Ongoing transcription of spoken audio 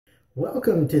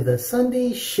Welcome to the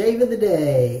Sunday Shave of the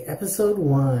Day, Episode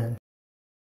 1.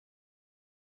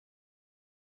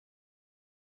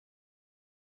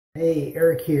 Hey,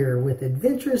 Eric here with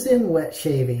Adventures in Wet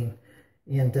Shaving.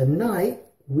 And tonight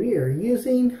we are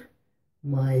using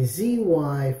my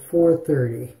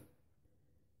ZY430.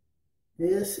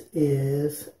 This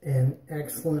is an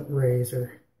excellent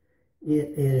razor.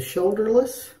 It is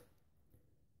shoulderless,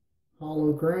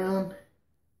 hollow ground,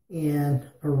 and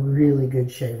a really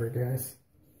good shaver, guys.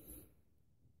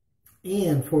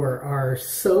 And for our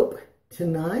soap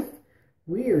tonight,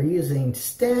 we are using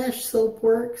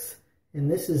StacheSoapWorks, and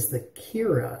this is the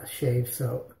KEERA shave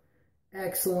soap.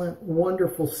 Excellent,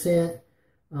 wonderful scent,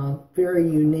 very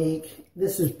unique.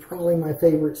 This is probably my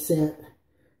favorite scent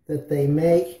that they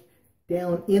make.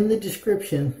 Down in the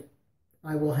description,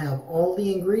 I will have all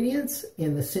the ingredients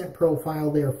and the scent profile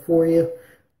there for you,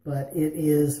 but it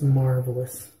is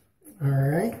marvelous. All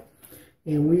right,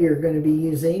 and we are going to be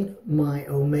using my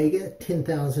Omega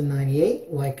 10098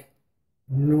 like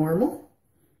normal.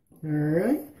 All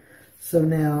right, so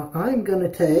now I'm going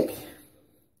to take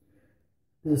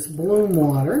this Bloom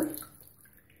water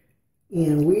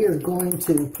and we are going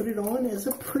to put it on as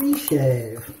a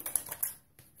pre-shave.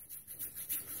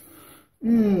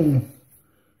 Oh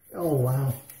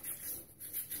wow,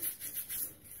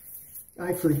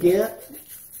 I forget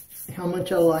how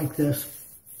much I like this.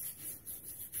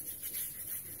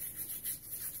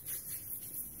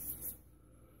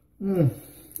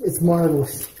 It's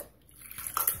marvelous. It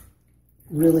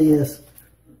really is.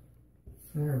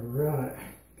 All right,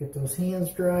 get those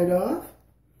hands dried off.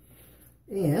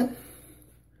 And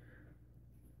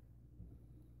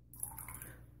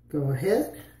go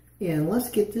ahead and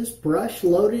let's get this brush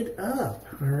loaded up.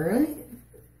 All right.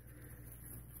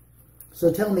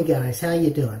 So tell me, guys, how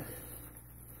you doing?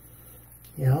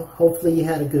 You know, hopefully you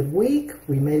had a good week.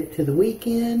 We made it to the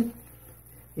weekend.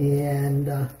 And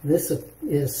this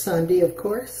is Sunday, of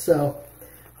course, so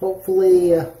hopefully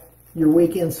your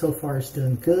weekend so far is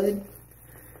doing good.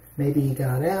 Maybe you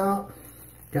got out,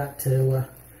 got to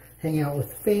hang out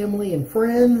with family and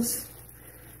friends,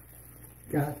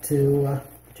 got to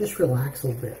just relax a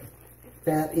little bit.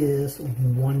 That is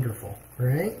wonderful,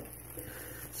 right?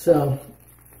 So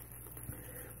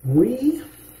we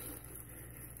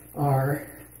are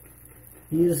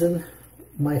using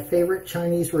my favorite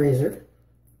Chinese razor,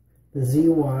 the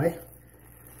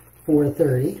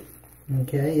ZY430.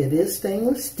 Okay, it is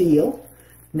stainless steel.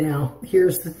 Now,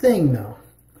 here's the thing though.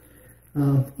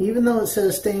 Even though it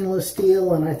says stainless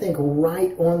steel, and I think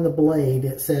right on the blade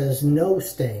it says no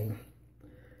stain.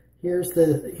 Here's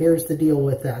the deal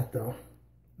with that though.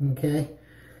 Okay,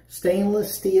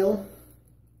 stainless steel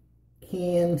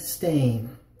can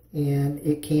stain and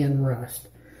it can rust.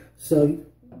 So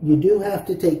you do have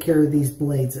to take care of these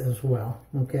blades as well,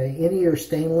 okay? Any of your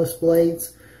stainless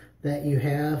blades that you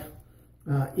have,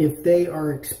 if they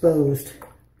are exposed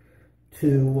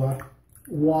to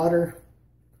water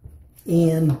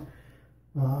and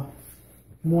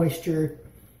moisture,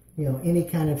 you know, any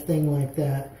kind of thing like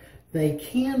that, they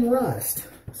can rust.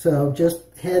 So just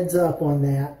heads up on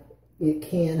that, it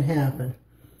can happen.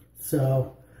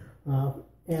 So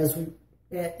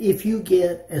if you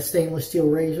get a stainless steel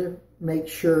razor, make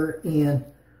sure and,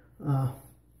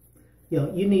 you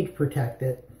know, you need to protect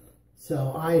it.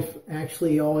 So I've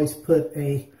actually always put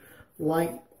a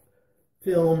light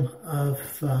film of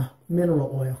mineral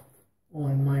oil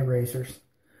on my razors,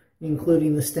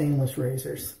 including the stainless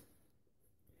razors.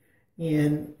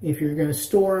 And if you're going to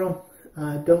store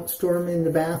them, don't store them in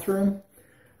the bathroom.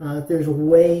 There's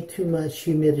way too much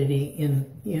humidity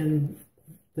in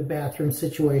the bathroom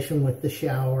situation with the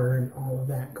shower and all of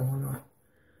that going on.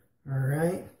 All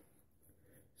right,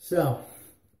 so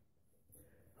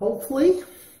hopefully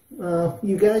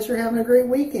you guys are having a great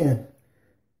weekend.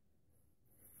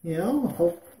 You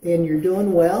know, and you're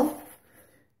doing well.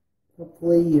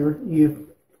 Hopefully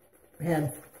you've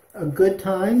had a good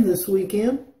time this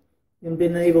weekend and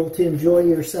been able to enjoy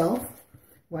yourself,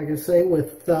 like I say,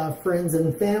 with friends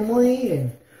and family,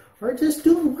 or just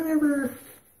doing whatever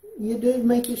you do to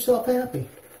make yourself happy.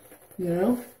 You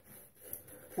know,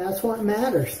 that's what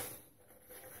matters.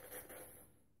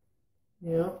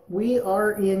 You know, we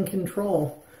are in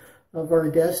control of our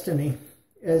destiny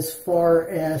as far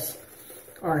as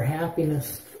our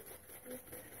happiness.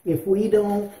 If we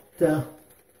don't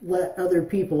let other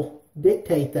people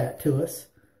dictate that to us,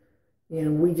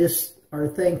 and we just are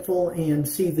thankful and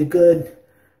see the good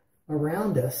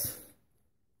around us,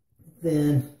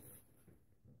 then,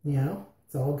 you know,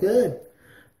 it's all good.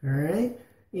 All right?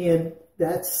 And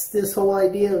that's this whole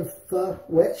idea of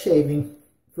wet shaving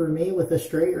for me with a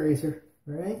straight razor,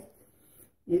 right?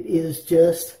 It is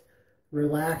just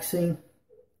relaxing.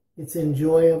 It's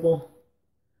enjoyable.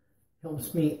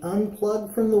 Helps me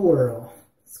unplug from the world.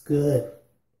 It's good.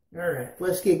 All right,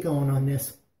 let's get going on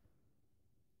this.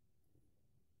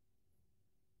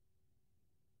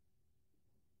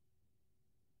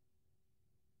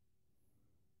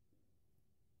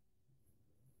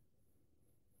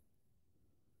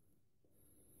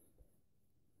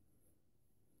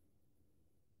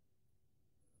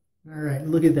 All right,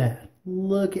 look at that.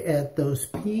 Look at those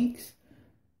peaks.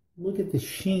 Look at the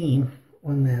sheen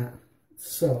on that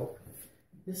soap.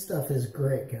 This stuff is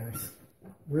great, guys.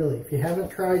 Really, if you haven't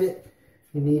tried it,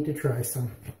 you need to try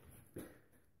some.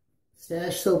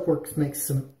 StacheSoapWorks makes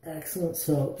some excellent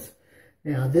soaps.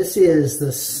 Now, this is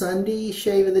the Sunday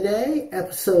Shave of the Day,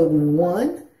 episode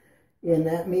 1, and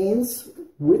that means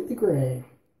with the grain.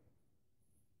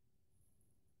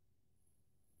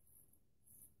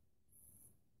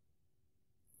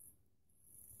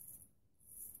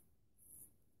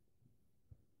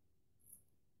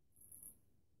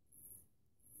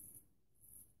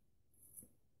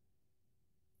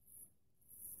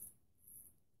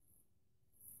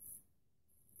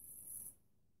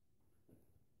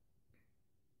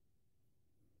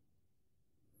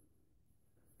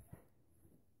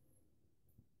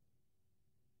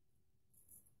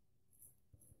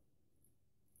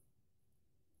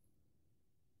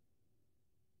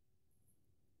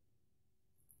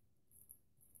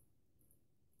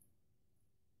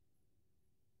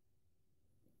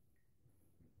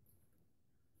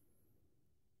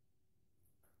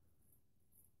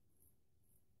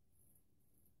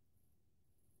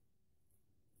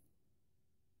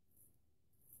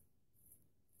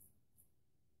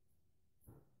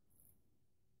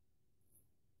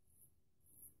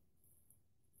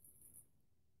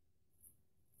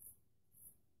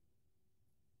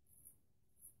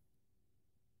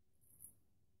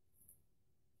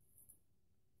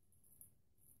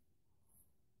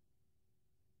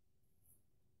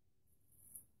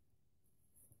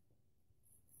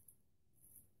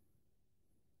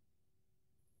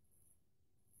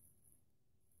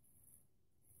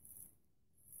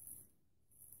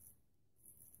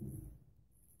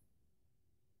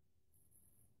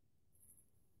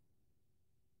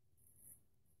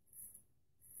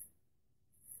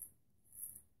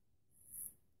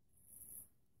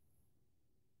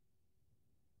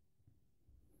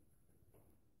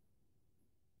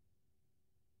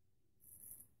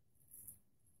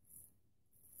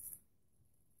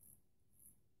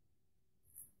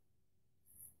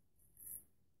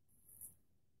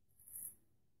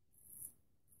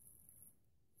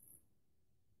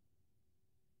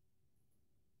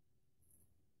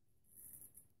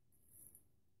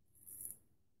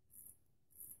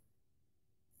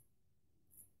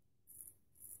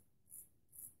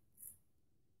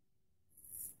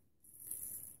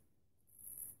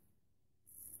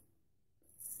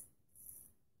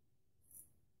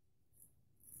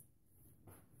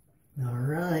 All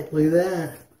right, look at that.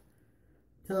 I'm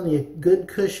telling you, good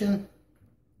cushion,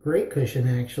 great cushion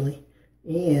actually,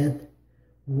 and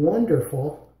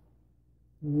wonderful,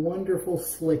 wonderful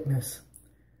slickness.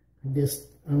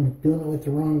 I'm doing it with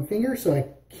the wrong finger, so I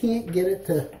can't get it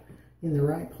to in the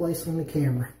right place on the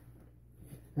camera.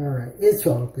 All right, it's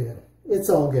all good.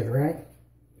 It's all good, right?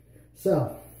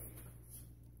 So,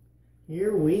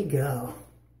 here we go.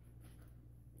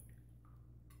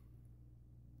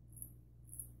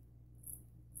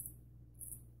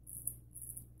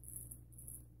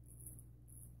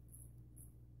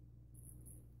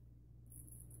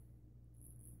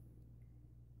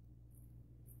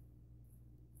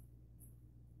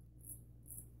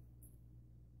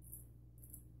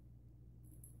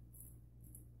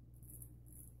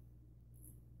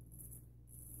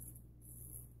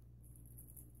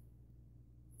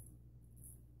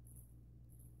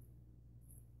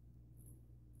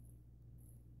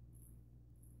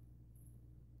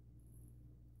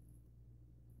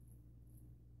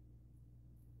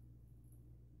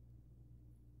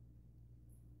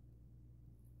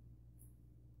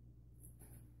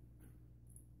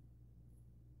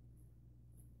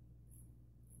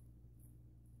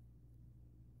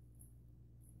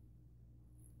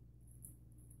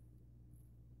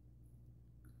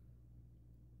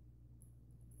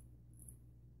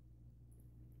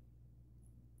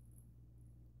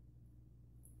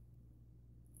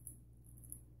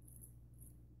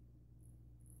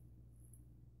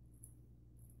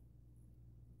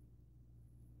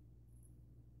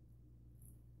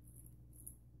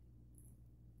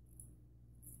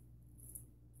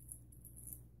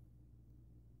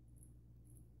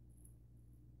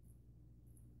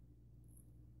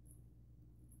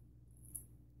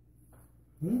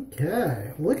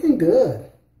 Okay, looking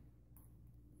good.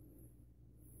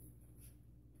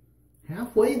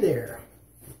 Halfway there.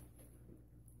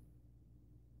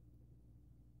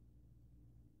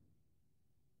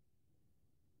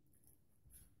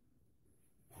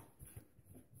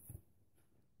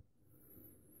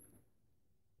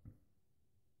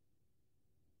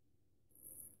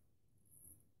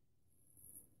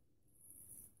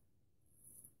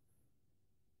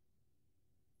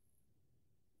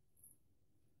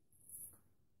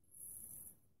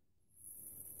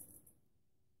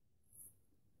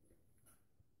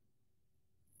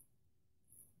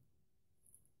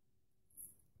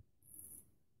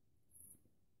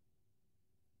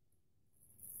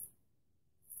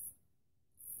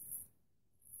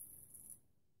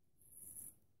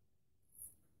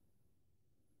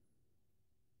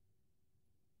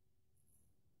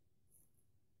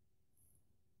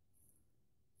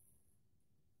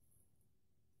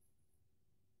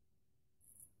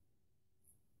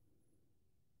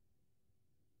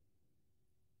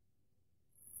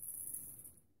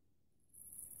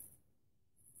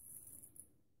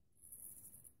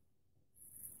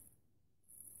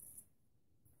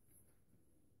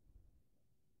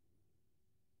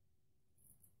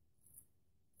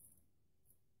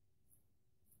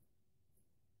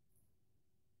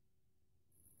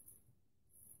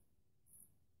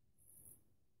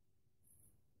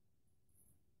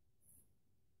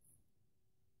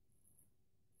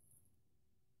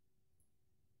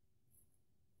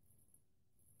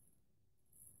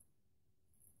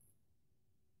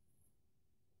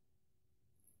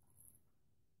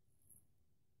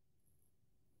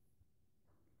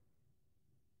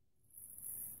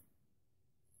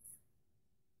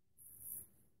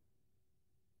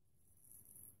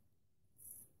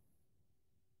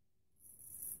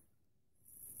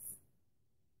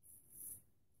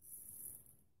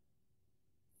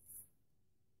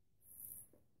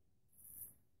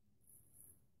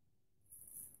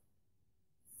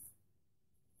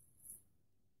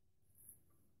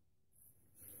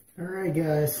 All right,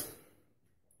 guys,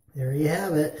 there you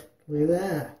have it. Look at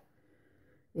that.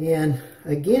 And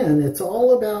again, it's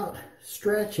all about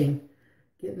stretching,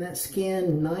 getting that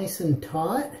skin nice and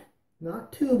taut,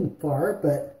 not too far,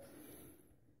 but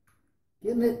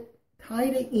getting it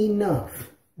tight enough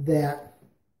that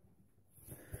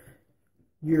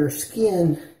your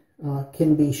skin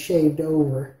can be shaved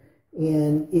over,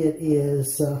 and it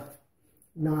is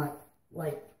not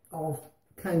like all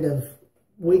kind of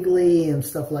wiggly and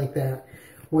stuff like that,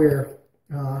 where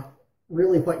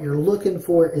really what you're looking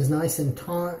for is nice and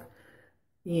taut,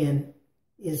 and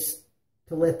is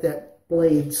to let that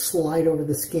blade slide over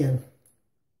the skin.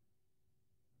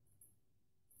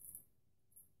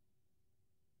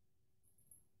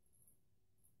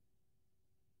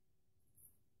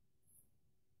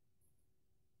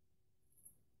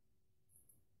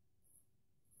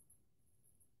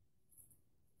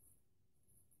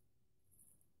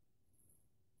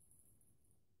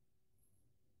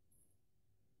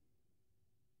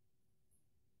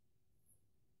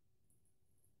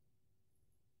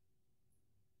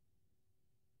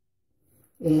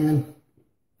 And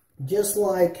just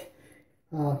like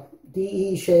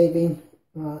DE shaving,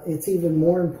 it's even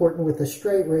more important with a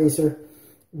straight razor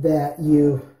that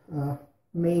you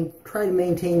try to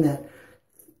maintain that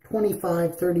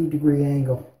 25-30 degree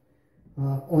angle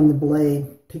on the blade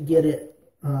to get it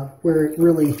where it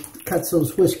really cuts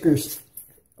those whiskers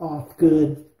off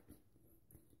good.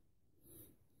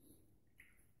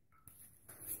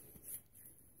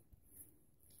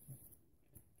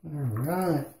 All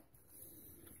right.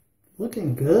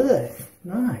 Looking good.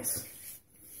 Nice.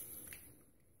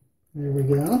 There we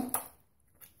go.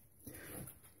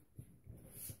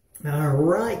 All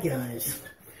right, guys.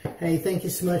 Hey, thank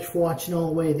you so much for watching all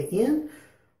the way to the end.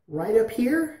 Right up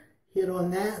here, hit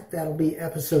on that. That'll be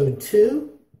episode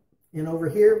 2. And over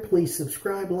here, please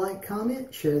subscribe, like,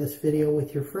 comment, share this video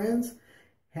with your friends.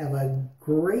 Have a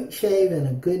great shave and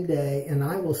a good day. And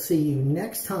I will see you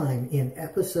next time in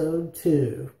episode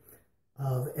 2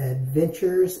 of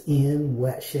Adventures in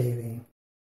Wet Shaving.